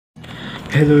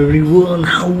Hello everyone,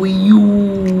 how are you?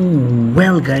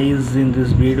 Well guys, in this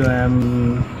video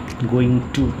I'm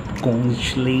going to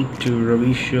congratulate to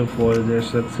Ravish for their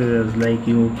success. Like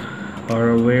you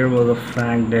are aware of the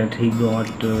fact that he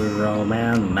got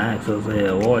Ramon Magsaysay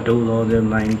Award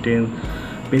 2019.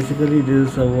 Basically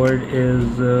this award is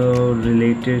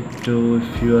related to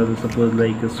if you are suppose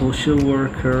like a social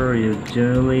worker, a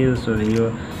journalist, or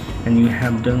you and you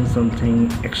have done something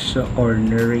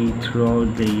extraordinary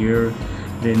throughout the year,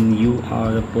 then you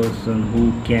are the person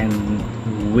who can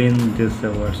win this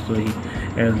award. So he,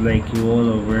 as like you all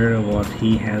aware of what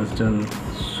he has done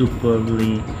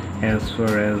superbly as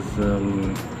far as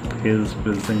his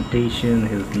presentation,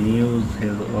 his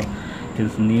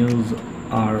news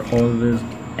are always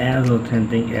as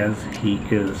authentic as he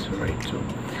is, right?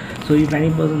 So if any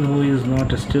person who is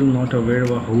not still not aware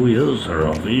of who is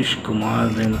Ravish Kumar,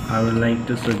 then I would like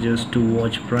to suggest to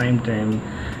watch Prime Time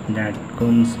that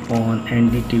comes on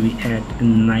Ndtv at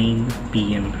 9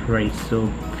 p.m. right?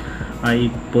 So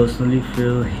I personally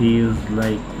feel he is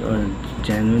like a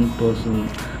genuine person.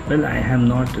 Well, I have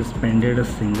not spent a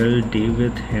single day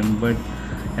with him, but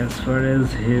as far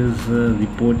as his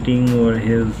reporting or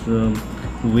his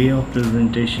way of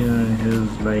presentation, his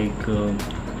like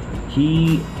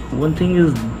he one thing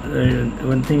is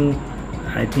one thing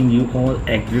I think you all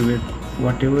agree with,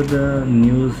 whatever the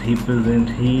news he present,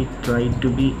 he tried to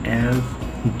be as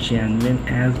genuine,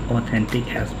 as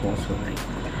authentic as possible, right?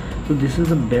 So this is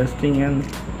the best thing. And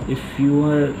if you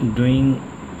are doing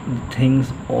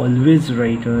things always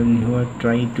right and you are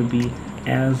trying to be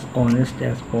as honest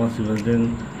as possible,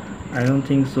 then I don't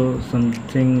think so.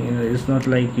 Something it's not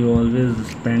like you always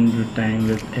spend your time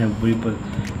with everybody.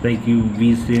 Like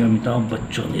we say Amitabh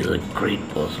Bachchan is a great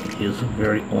person. He is a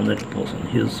very honest person.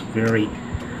 He is very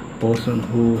person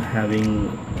who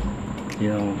having you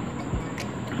know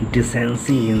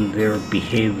decency in their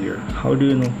behavior. How do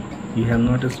you know? You have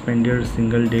not spent a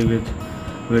single day with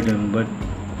him, but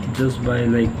just by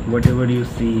like whatever you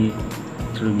see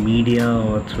through media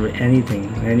or through anything,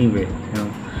 anyway,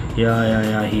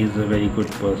 yeah, he is a very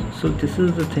good person. So this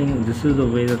is the thing, this is the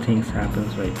way the things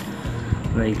happens, right?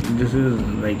 Like this is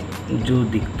like जो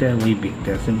दिखता है वही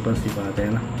बिकता है, simple सी बात है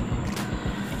ना.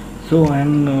 So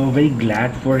I'm very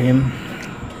glad for him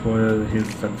for his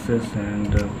success,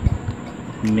 and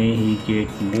may he get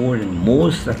more and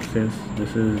more success.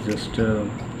 This is just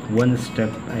one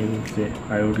step,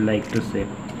 I would like to say.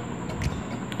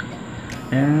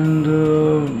 And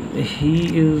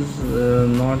he is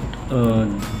not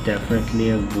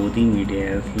definitely a Godi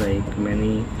media, as like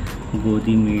many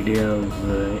Godi medias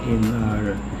in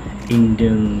our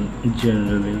Indian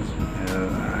journalism.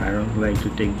 I don't like to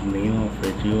take the name of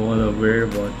it, you all aware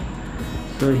about.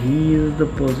 So he is the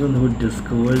person who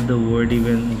discovered the word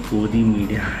even Godi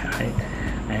media.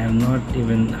 I have not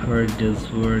even heard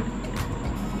this word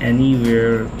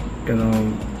anywhere,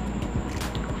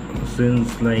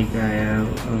 since like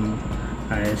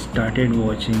I started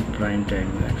watching Prime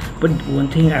Time. But one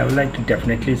thing I would like to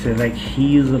definitely say, like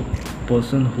he is a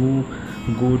person who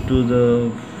go to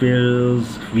the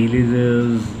fields,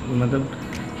 villages,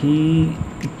 he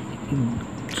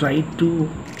tried to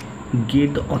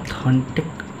get the authentic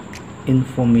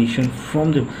information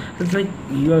from them. It's like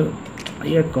you are,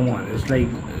 yeah, come on, it's like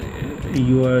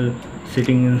you are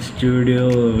sitting in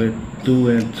studio with 2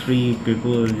 and 3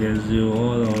 people, as you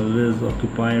all always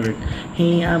occupy with,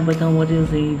 hey, but what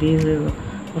is it? This is,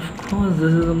 of course,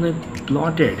 this is something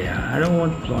plotted. Yeah, I don't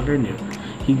want plotted here.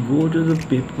 He go to the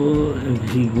people,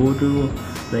 he go to,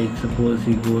 like suppose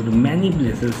he go to many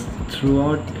places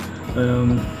throughout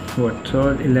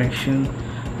third election.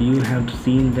 You have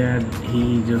seen that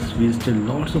he just visited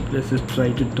lots of places,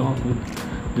 try to talk with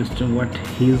just what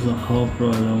his or her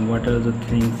problem, what are the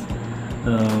things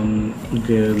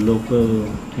the local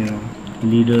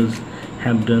leaders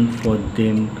have done for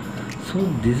them. So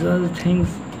these are the things,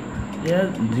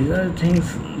 yeah, these are the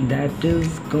things that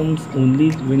is comes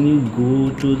only when you go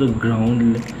to the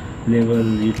ground level.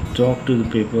 You talk to the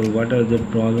people, what are the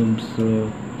problems,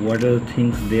 what are the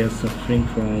things they are suffering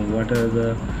from, what are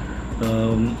the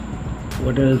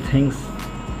things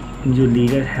your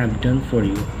leader have done for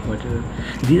you,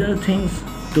 these are things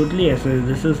totally essential.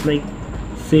 This is like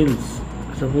sales.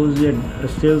 Suppose you're a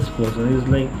salesperson, it's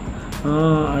like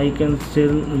I can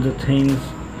sell the things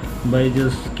by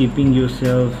just keeping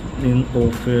yourself in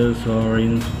office or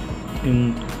in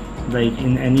like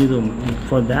in any room.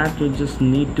 For that you just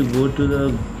need to go to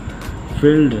the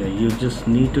field. You just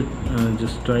need to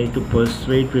just try to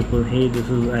persuade people, hey, this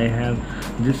is, I have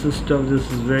this is stuff,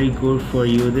 this is very good for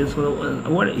you, this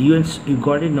what you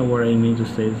got it now, what I mean to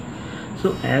say.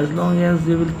 So as long as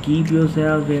you will keep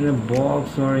yourself in a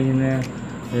box or in a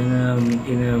in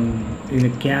in a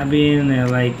cabin,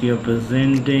 like you're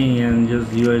presenting and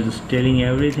just you are just telling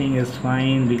everything is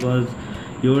fine, because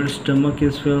your stomach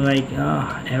is feel like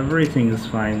everything is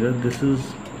fine, that this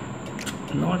is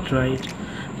not right.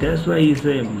 That's why you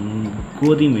say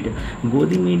Godi media.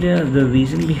 Godi media, the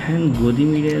reason behind Godi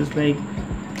media is like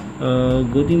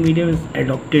Godi media is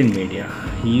adopted media.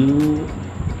 You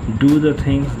do the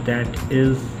things that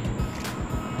is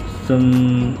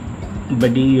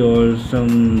somebody or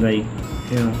some, like,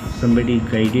 somebody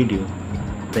guided you,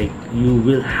 like you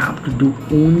will have to do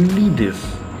only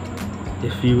this.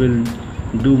 If you will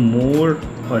do more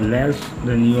or less,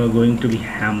 then you are going to be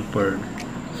hampered.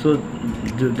 So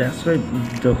that's why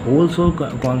the whole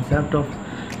concept of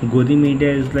Godi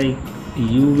media is like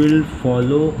you will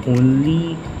follow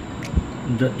only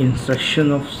the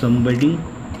instruction of somebody.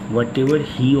 Whatever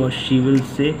he or she will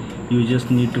say, you just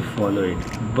need to follow it.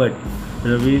 But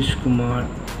Ravish Kumar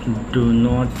do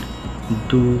not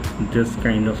do this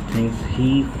kind of things.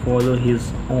 He follow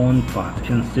his own path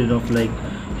instead of like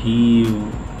he,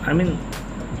 I mean,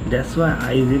 that's why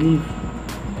I really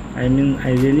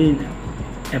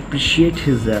appreciate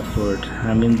his effort.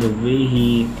 I mean, the way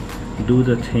he do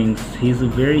the things. He's a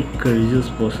very courageous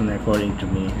person according to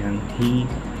me, and he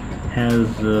has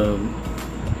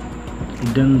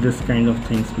done this kind of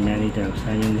things many times.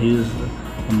 I mean, he's a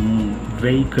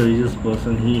very courageous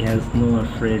person. He has no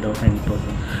afraid of any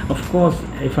person. Of course,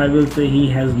 if I will say he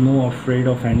has no afraid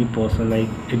of any person, like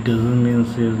it doesn't mean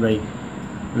he's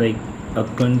like a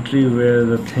country where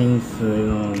the things,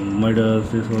 murders,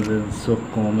 this was so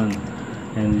common,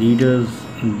 and leaders,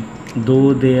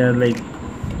 though they are like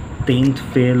 10th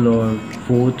fail or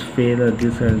 4th fail or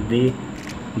this, or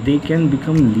they can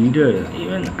become leader.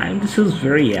 Even this is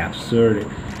very absurd.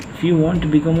 If you want to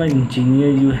become an engineer,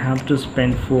 you have to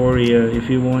spend 4 years. If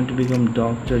you want to become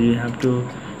doctor, you have to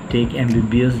take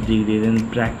MBBS degree and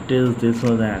practice this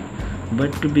or that.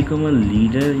 But to become a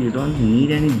leader, you don't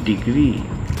need any degree.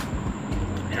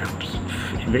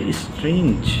 Very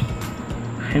strange.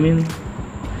 I mean,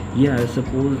 yeah, I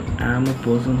suppose I'm a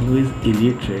person who is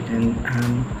illiterate, and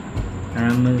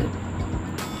I'm a,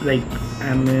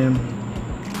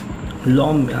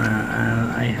 law.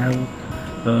 I have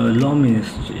a law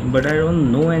ministry, but I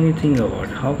don't know anything about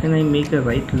how can I make a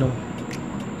right law.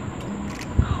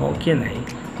 How can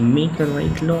I make a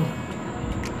right law?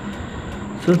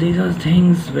 So these are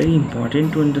things very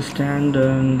important to understand,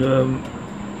 and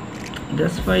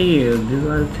that's why these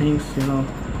are things,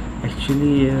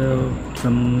 actually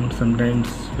sometimes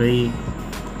very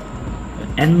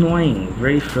annoying,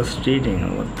 very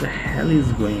frustrating. What the hell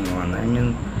is going on? I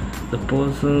mean, the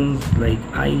persons like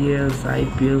IAS,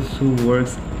 IPS who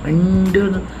works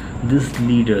under these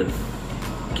leaders,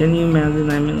 can you imagine?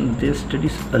 I mean, they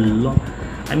studies a lot.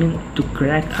 I mean, to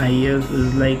crack IAS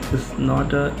is like, it's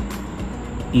not a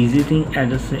easy thing. At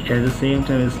the same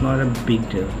time, it's not a big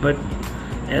deal. But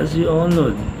as you all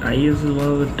know, IAS is one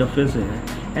of the toughest,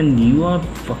 and you are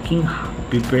fucking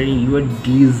preparing. You are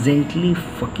decently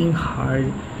fucking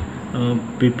hard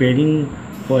preparing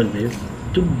for this,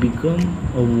 to become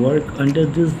a work under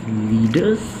these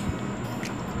leaders.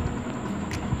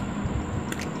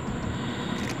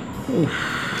 Oof.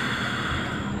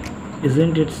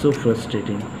 Isn't it so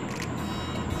frustrating?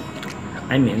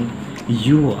 I mean,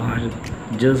 you are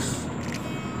just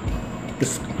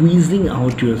squeezing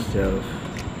out yourself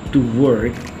to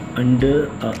work under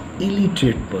a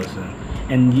illiterate person,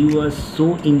 and you are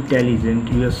so intelligent,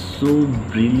 you are so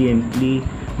brilliant.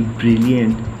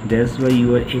 That's why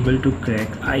you are able to crack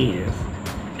IAS,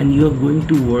 and you are going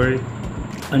to work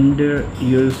under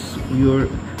your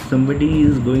somebody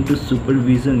is going to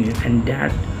supervision you, and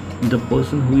that the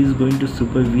person who is going to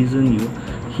supervision you,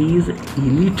 he is an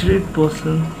illiterate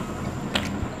person.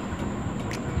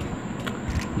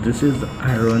 This is the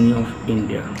irony of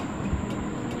India.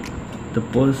 The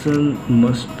person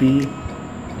must be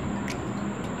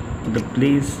the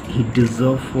place he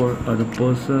deserves for, or the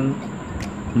person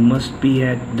must be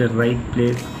at the right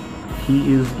place.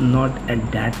 He is not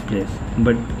at that place,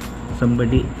 but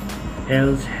somebody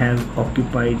else has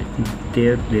occupied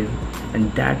their place,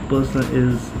 and that person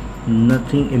is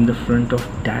nothing in the front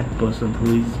of that person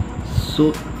who is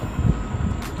so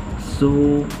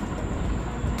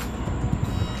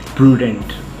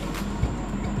prudent.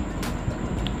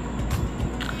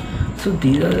 So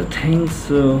these are the things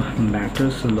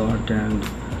matters a lot. And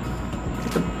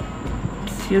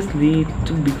seriously,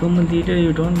 to become a leader,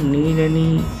 you don't need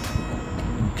any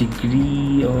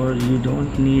degree, or you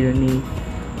don't need any,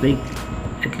 like,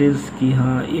 at least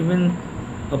even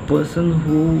a person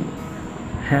who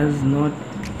has not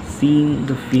seen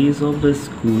the face of the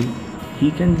school,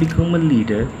 he can become a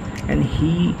leader, and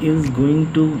he is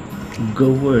going to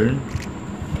govern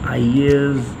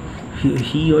IAS.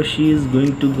 He or she is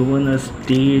going to govern a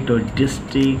state or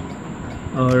district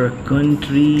or a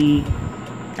country.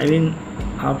 I mean,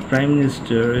 our prime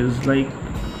minister is like,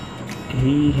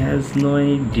 he has no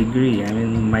any degree. I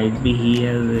mean, might be he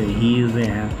is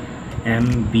a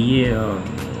MBA.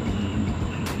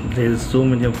 There's so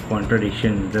many of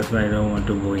contradictions. That's why I don't want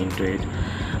to go into it.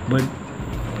 But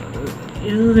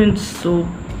isn't it so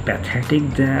pathetic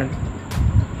that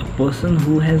a person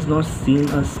who has not seen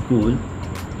a school,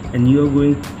 and you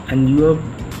are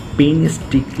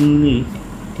painstakingly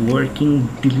working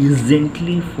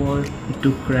diligently for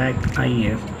to crack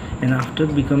IS, and after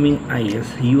becoming IS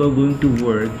you are going to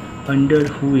work under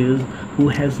who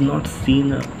has not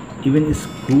seen even a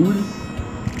school.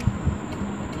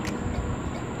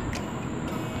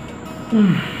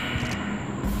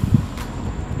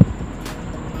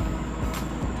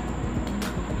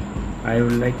 I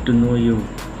would like to know your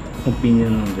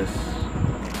opinion on this.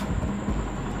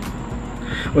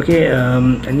 Okay,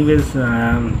 anyways,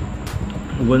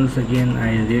 once again,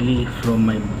 I really, from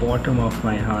my bottom of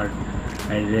my heart,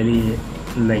 I really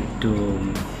like to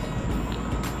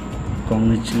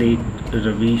congratulate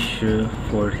Ravish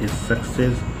for his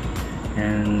success,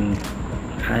 and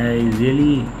I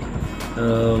really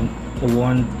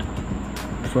want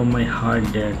from my heart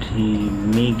that he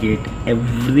may get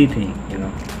everything,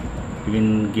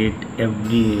 even get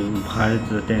every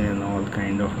Bharat Ratna and all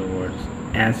kind of awards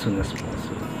as soon as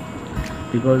possible,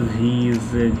 because he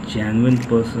is a genuine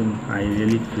person. I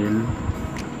really feel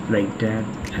like that,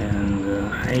 and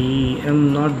I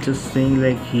am not just saying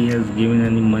like he has given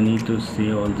any money to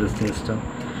say all this stuff.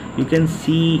 You can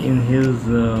see in his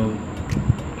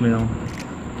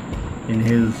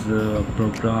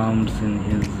programs, in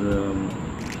his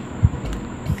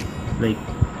like,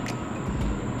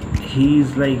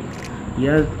 he's like,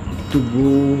 yeah, to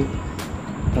go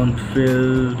on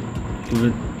field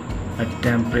with a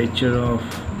temperature of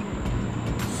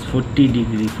 40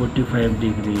 degree, 45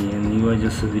 degree, and you are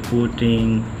just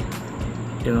reporting,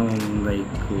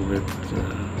 like with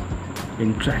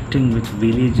interacting with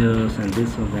villagers and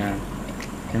this or that,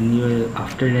 and you are,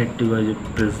 after that you are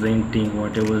presenting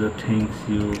whatever the things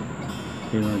you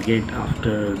get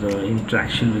after the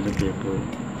interaction with the people.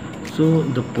 So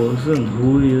the person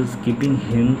who is keeping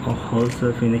him or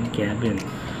herself in a cabin,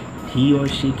 he or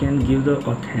she can give the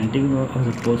authentic of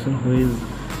the person who is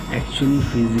actually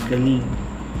physically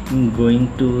going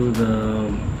to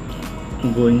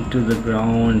the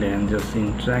ground and just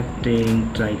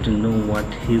interacting, try to know what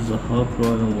his or her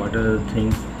problem, what are the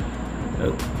things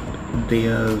they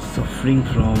are suffering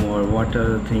from, or what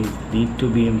are the things need to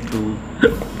be improved,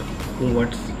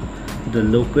 what's the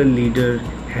local leader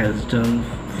has done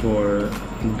for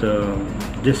the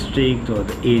district or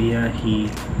the area he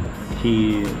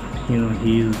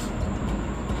is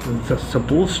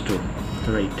supposed to,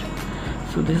 right?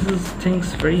 So this is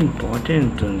things very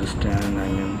important to understand. I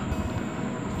mean,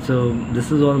 so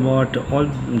this is all about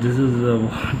this is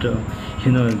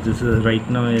what this is right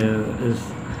now, is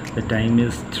the time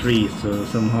is 3, so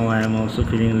somehow I am also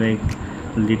feeling like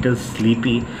a little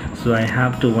sleepy, so I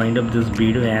have to wind up this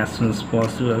video as soon as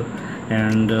possible.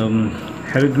 And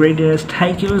have a great day.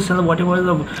 Thank you. So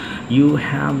whatever you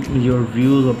have your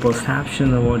views or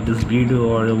perception about this video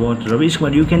or about Ravish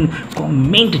Kumar, you can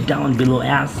comment down below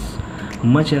as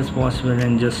much as possible,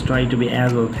 and just try to be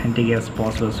as authentic as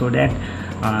possible, so that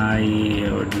I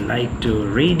would like to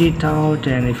read it out.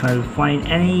 And if I find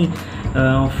any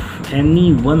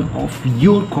one of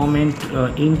your comment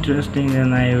interesting,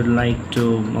 then I would like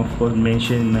to of course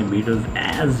mention in my videos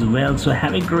as well. So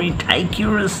have a great, take care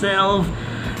of yourself,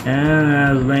 and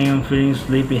as I am feeling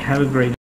sleepy, have a great